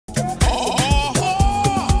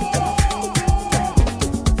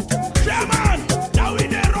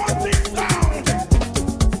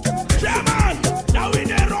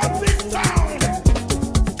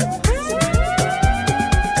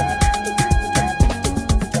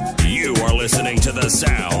the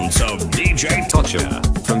sounds of DJ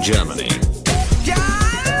Kocha from Germany.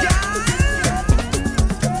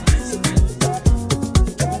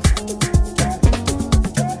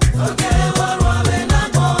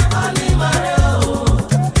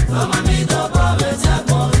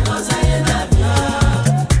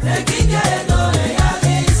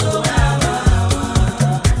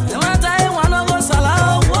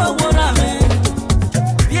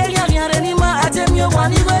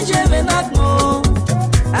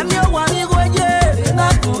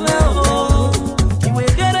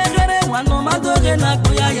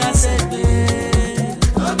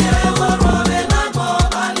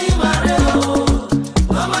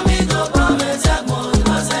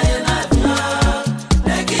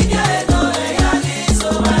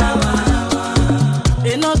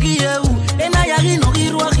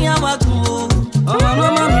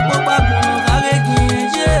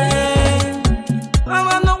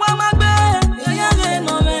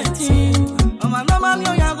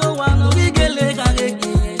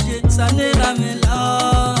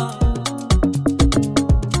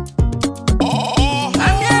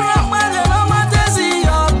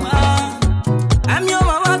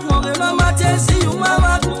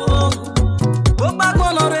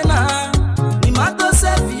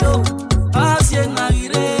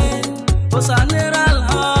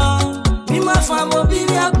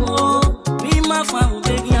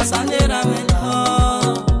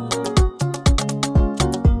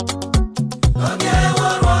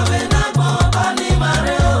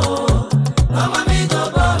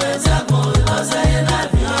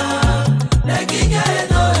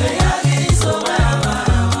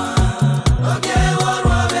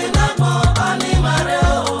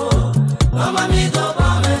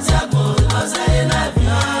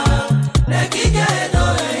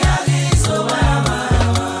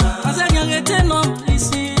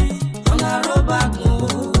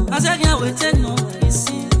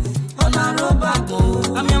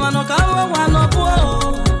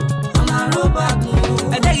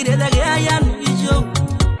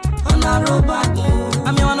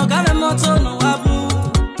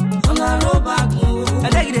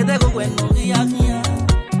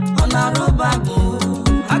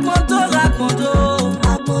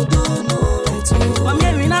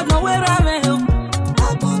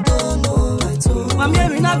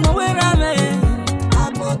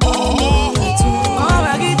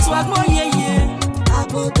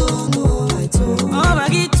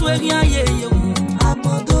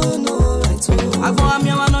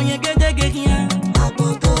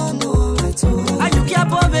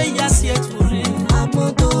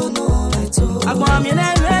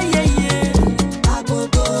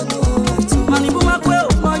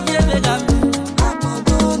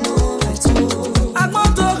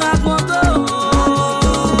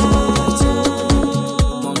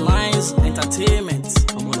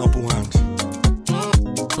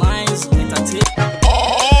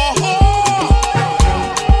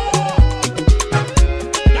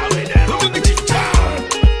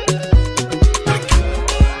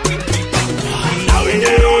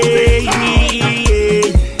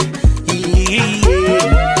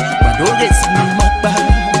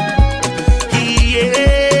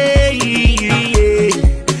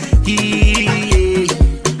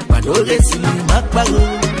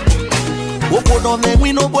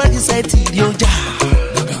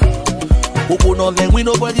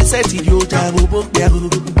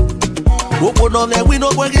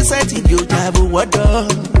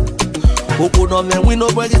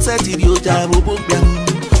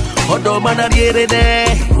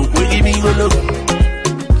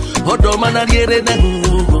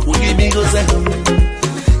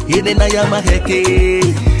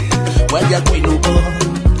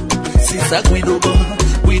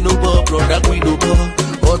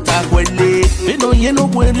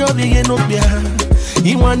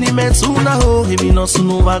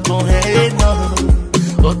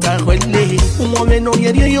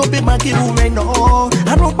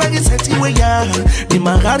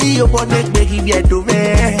 Yo bonek begi vieto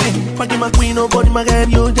ve. Wagi makwino body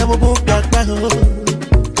magari yo jabo boka kaho.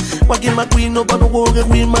 Wagi makwino bono woga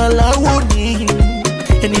wi malawoni.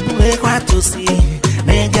 Eni bune kwa tosi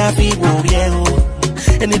nega fi woriego.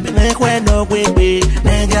 Eni bune kwa no gwebe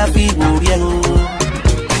nega fi woriego.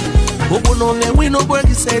 Obono le wi no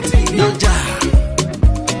bogi seti yo ja.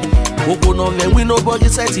 Obono le wi no bogi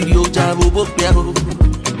seti yo ja bo boka.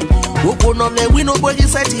 Obono le wi no bogi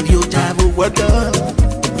seti yo ja bo wada.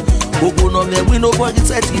 Obono le wi no bogi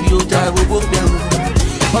seti yo ja bo boka.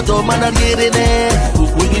 Oto manariere ne,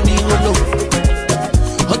 ukwigi mi golo.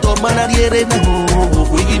 Oto manariere ne,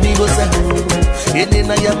 ukwigi mi gosa. Ene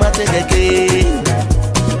na yamate heke.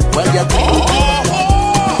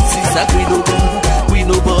 brother we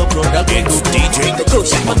no more, brother we no DJ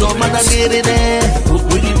Kocha. Oto mana diere ne,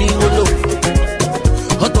 wili mi golo.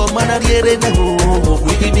 Oto mana diere ne,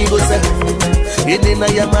 wili mi gosa. Ene na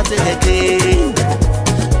yamate heke.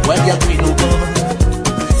 Waya we no more,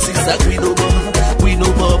 sister we no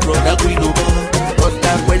more, brother we no more.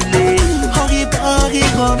 Ola kwele, hagi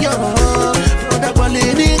komyo. Brother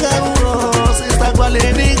kwale ni gawo, sister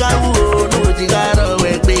kwale ni gawo. No jigaro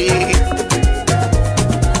wekbe.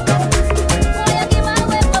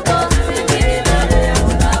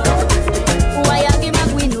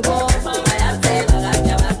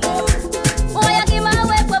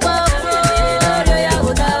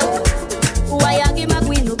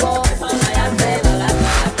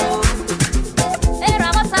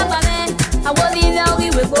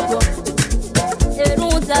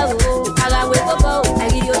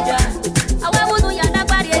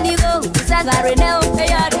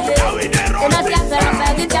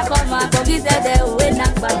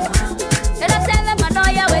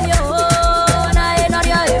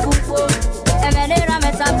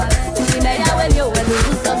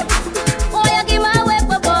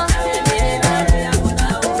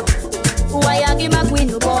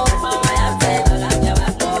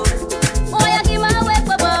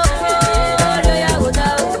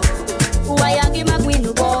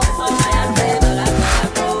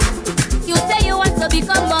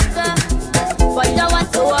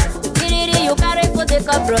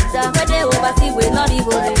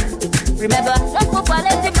 Remember, don't go for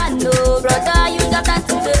lazy man, no brother. You just can't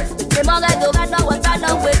do it. The more I do, I know what I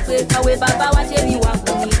don't wait. Away, Baba, what you want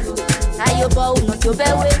for me? I your bow, not your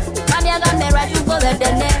bell way. I'm your camera, you go there,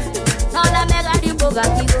 then. Now I'm a you go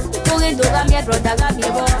back. Go into my brother, got me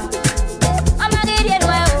a boy. I'm a idiot,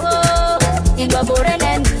 well, in the boring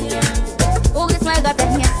end. Who is my god?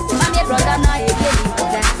 I'm your brother, now you get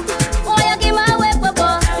that. Oh, you give my way,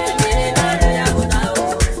 Papa.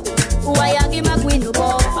 Why you give my queen the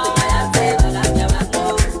ball?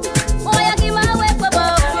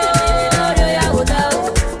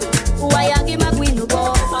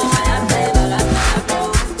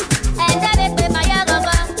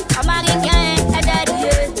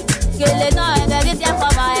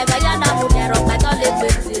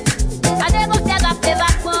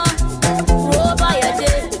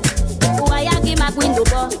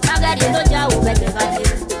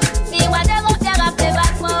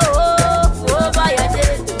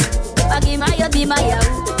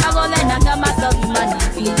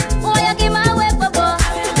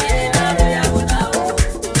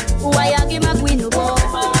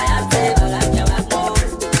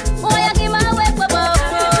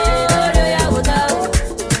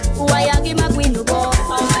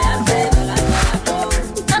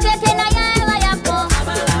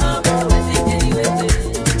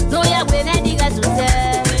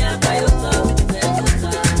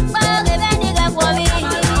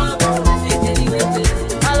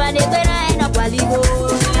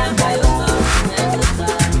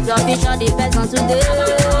 Depends on today.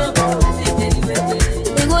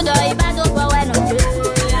 We go to a battle for when I'm through.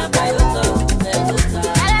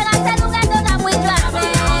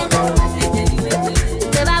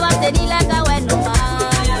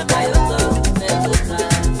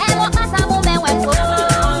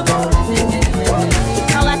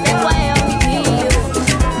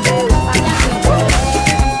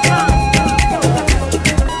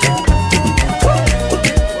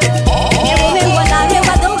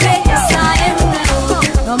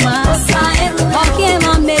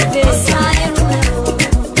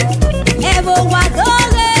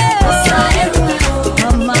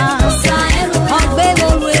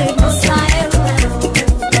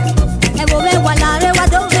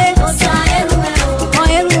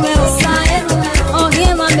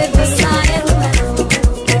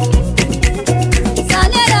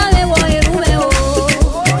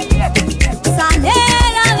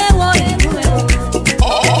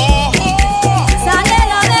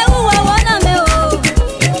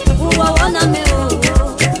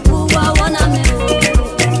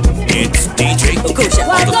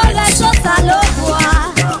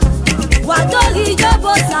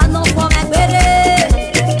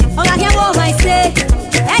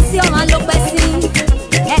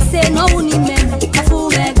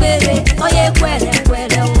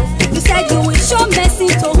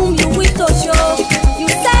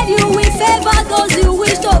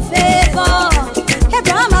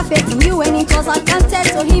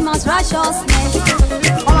 Righteousness.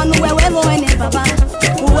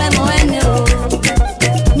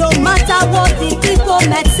 No matter what the people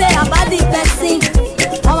might say about the person,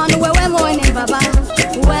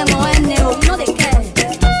 no they care.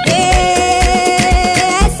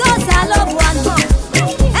 So sad.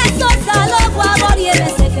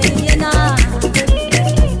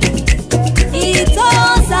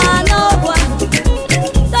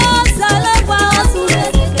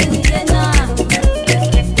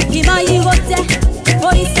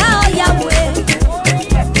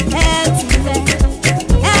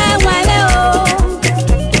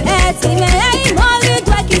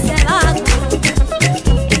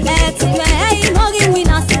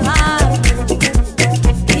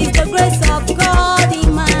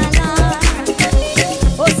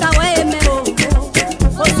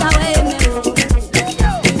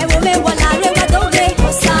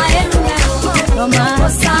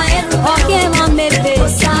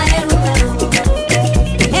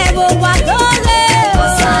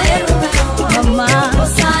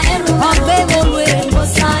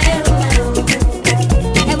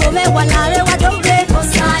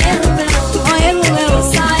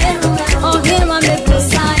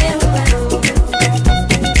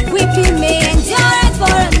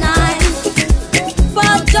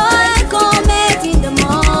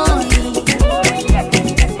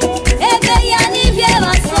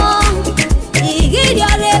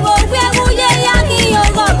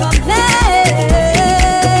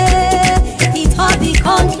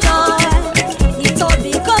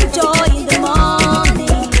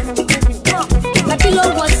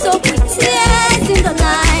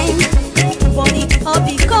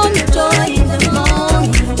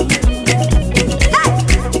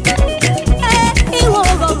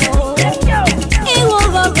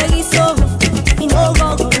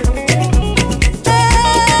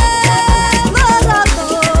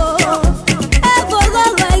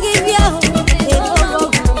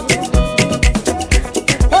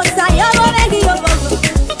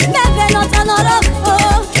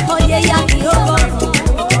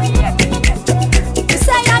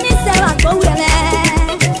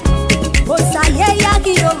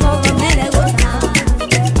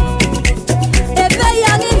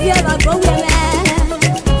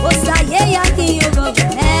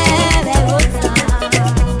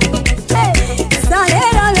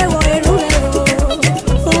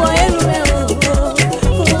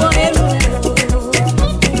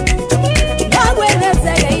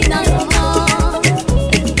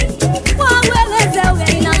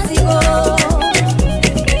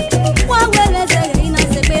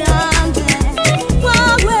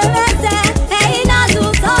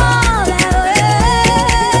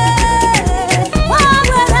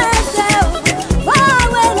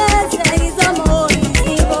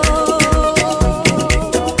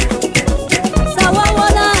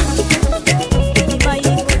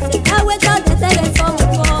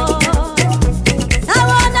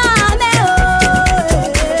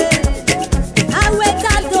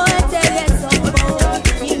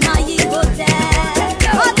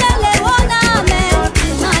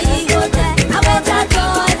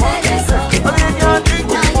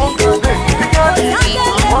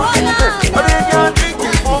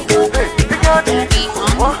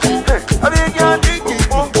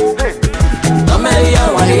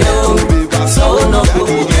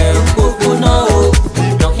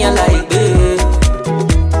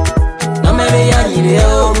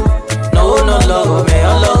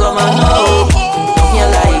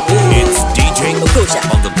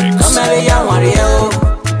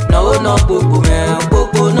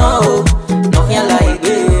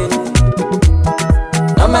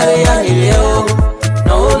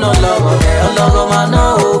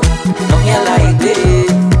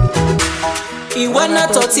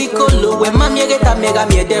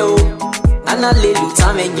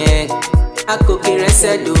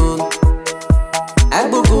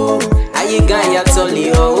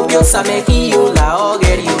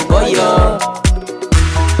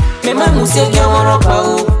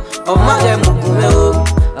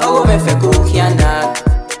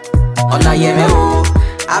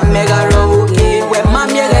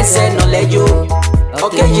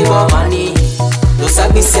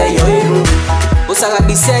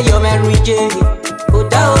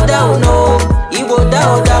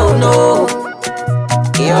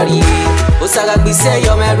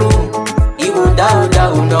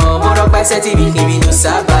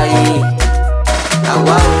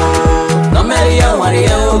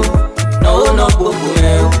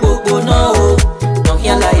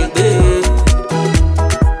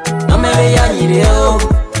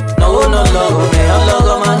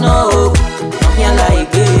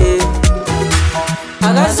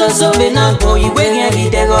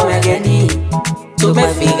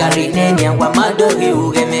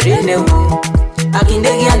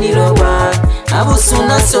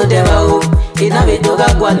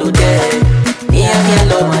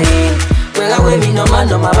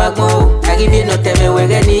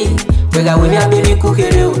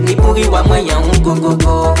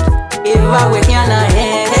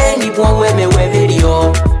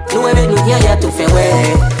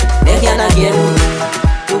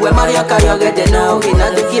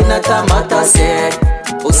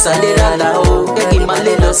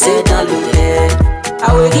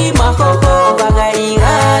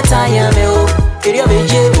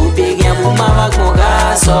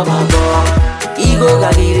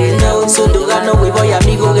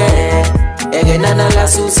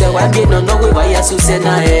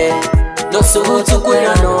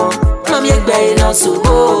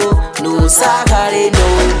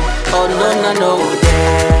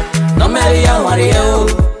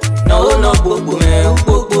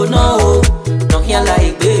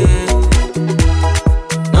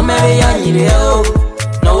 yo.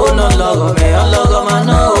 No, no logo me, oh logo man,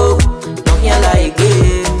 no. No me like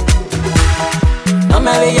it. No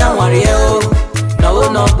me veía Mario. No,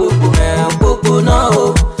 no, pupu me, pupu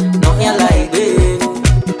no. No me like it.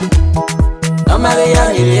 No me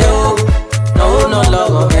veía yo. No, no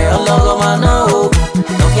logo me, oh logo man, no.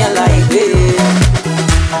 No me like it.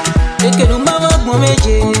 Es que no me va a mover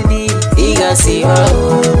Jenny. Diga si va,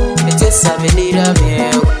 este sabe lira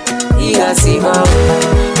meu. Diga si va,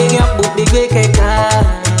 diga pupi keka.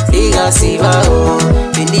 Diga si va,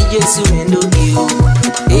 beni Jesu mendo you.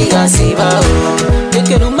 Diga si va, es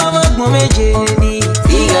que no me va a mover Jenny.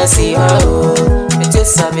 Diga si va, este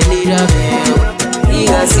sabe lira meu.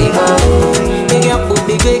 Diga si va, diga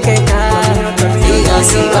pupi keka. Diga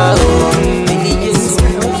si va, beni Jesu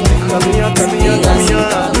mendo you. Diga si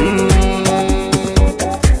va.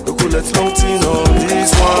 Let's long thing on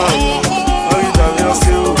this one.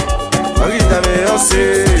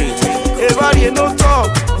 Everybody no talk,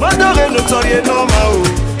 mandore no tori no mao.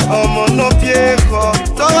 Omo no pieko,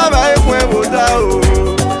 toga ba ekwe boda o.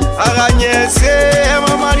 Aranye se,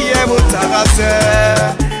 emo marie botagase.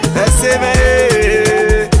 Eseme,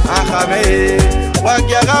 ahame.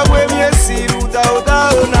 Wagiaga we miesi uda uda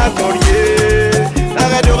ona korie.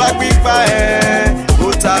 Nagadora pipa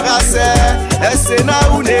botagase. Esena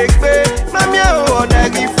unekbe, mamia o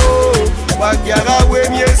onagifo. Wagiaga we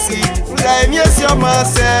miesi, uda miesi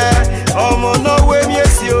omase. Omo no we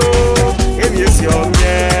miesi o, miesi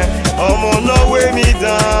omie. Omo no we mi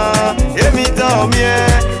dan omie.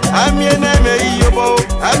 Amie neme iyobo,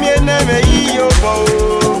 amie neme iyobo.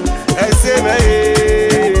 Eseme,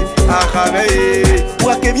 akame.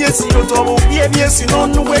 Wake miesi otobo, miesi no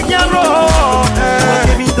nuwe nyaro.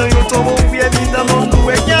 Wake mi dan yotobo, mi dan no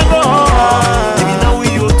nuwe nyaro. Emi na wi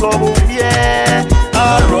yotobo,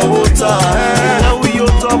 arobota. Emi na wi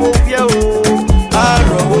yotobo,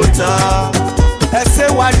 arobota. Ese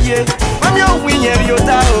warie, mami o winyer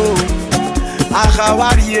yoda o. Aha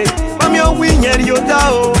warie, mami o winyer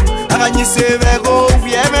yoda o. Aganyi sevego,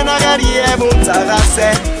 wieme na garie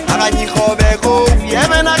botagase. Aganyi khobego,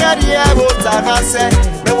 wieme na garie botagase.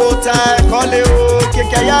 Me bota kole o,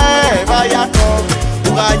 kekaya e bayako.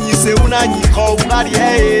 Uganyi se unanyi kho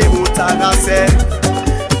ugarie botagase.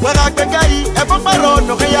 Waka kekai e poparo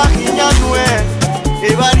no kaya hinyanwe.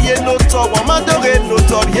 E varie no to, wamadore no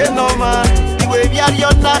torie no ma. Iwe biario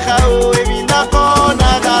na kao, e minako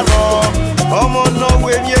na garo. Omo no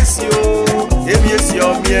we miesi o, e miesi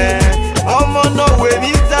o mie. Omo no we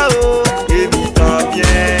mita o, e mita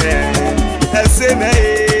bien. Eseme,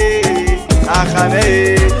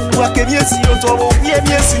 akame. Wake miesi o tobo, e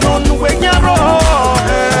miesi no nuwe nyaro.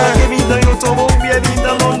 Wake mita yo tobo, e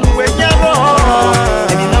mita no nuwe nyaro.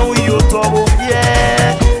 E mina wi yo tobo,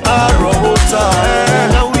 arobota.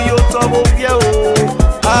 Na wi yo tobo,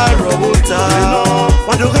 arobota.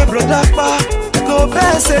 Madore brodakpa.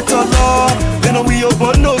 Bese tolo, beno wi yo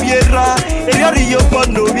bono viera, eriori yo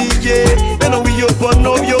bono viye, beno wi yo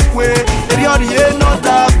bono viokwe, eriori e no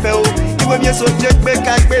da feo, iwe mieso jekbe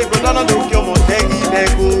kakbe, broda na no kyo mo tengi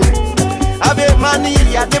nego. Abe mani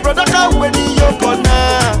ya de broda ka weni yo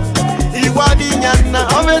bona, iwa binyana,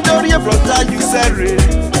 omendori e broda you serre,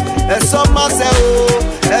 eso mase o,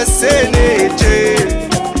 ese neje,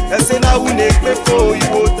 ese na unekbe fo,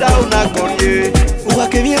 iwo da una korie.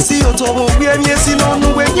 Wake miesi otobo, miesi no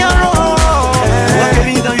nuwe nyaro. Wake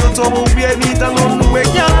mi dan yotobo, mi dan no nuwe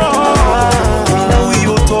nyaro. Na wi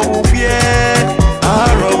yotobo,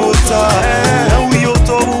 arobota. Na wi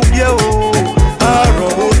yotobo,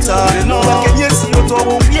 arobota. Wake miesi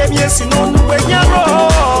otobo, miesi no nuwe nyaro.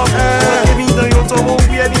 Wake mi dan yotobo,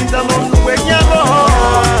 mi dan no nuwe nyaro.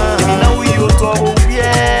 Na wi yotobo,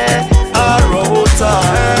 arobota.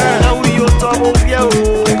 Na wi yotobo,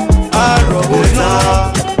 arobota.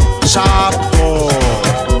 Sharp boy,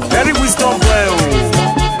 very wisdom well.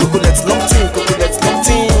 Coco let's long team, Coco let's long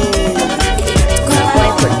team. Good boy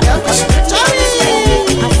production.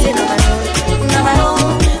 I say no my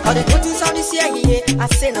own. All the good things of this year, I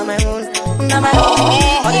say no my own. No my own.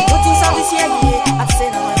 All the good things of this year, I say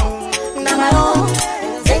no my own. No my own.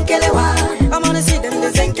 Zenkelewa, I wanna see them the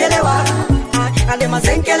Zenkelewa. And them a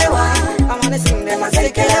Zenkelewa, I wanna sing them a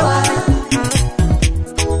Zenkelewa.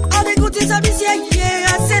 All the good things of this year.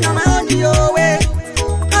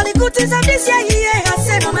 Good things of this year, I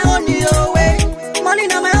said on my own way. Money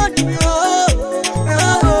on my own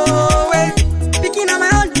way. Picking on my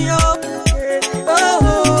own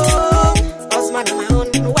husband on my own,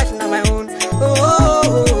 wife on my own.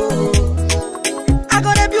 I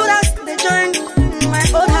got a build house, they join my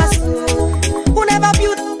old house. Who never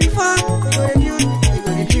built before? They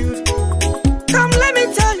gonna build. Come, let me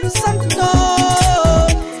tell you something.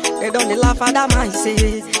 They don't they laugh at that man say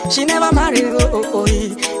she never marry.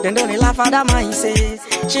 Then don't they laugh at that man say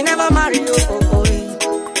she never marry.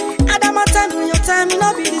 Adama time your time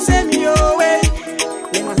not be the same your way.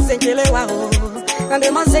 They must think and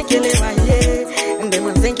they must think and they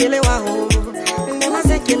must think and they must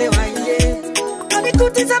think I be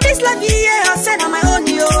good things of this life, I said on my own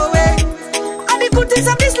your way. I be good things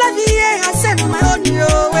of this life, I said on my own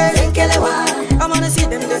your way. I wanna see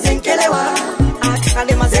them do Zenkelewa, and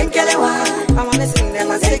they must Zenkelewa. I wanna sing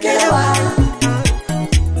them as Zenkelewa.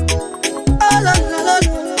 Oh la la la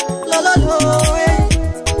la la la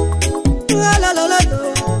la la la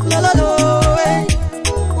la la la.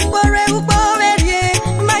 Upare upare ye,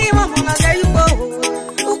 my mama na say you go.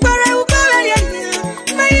 Upare upare ye,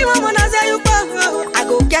 my mama na say you go. I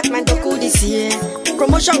go get my doku this year.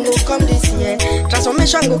 Promotion go come this year.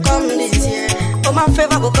 Transformation go come this year. Oh, my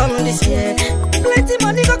favor go come this year. Plenty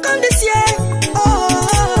money go come this year.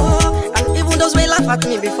 Oh, and even those may laugh at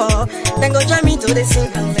me before, then go join me to the sing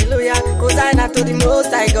hallelujah. Hosanna to the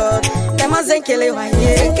most high God. Them a Zenkelewa,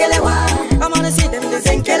 yeah. I wanna see them the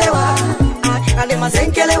Zenkelewa. And them a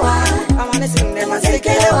Zenkelewa. I wanna sing them a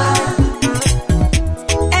Zenkelewa.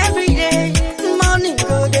 Every day, morning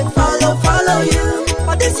go they follow you.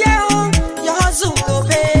 For this year, oh, your hustle go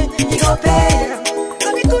pay, you go pay.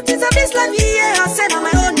 And the good things of this life, I said on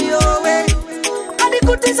my own your way. And the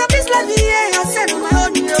good things of this life, I said on my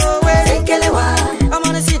own your way. Zenkelewa, I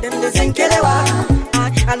wanna see them the Zenkelewa.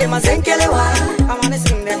 And them a Zenkelewa, I wanna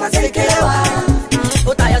sing them a Zenkelewa.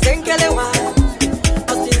 Otaya Zenkelewa,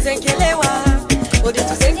 Austin Zenkelewa,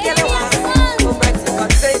 Oditu Zenkelewa, Mexico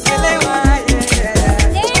Zenkelewa,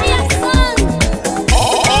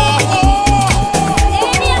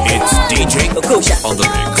 It's DJ Kocha on the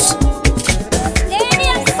mix.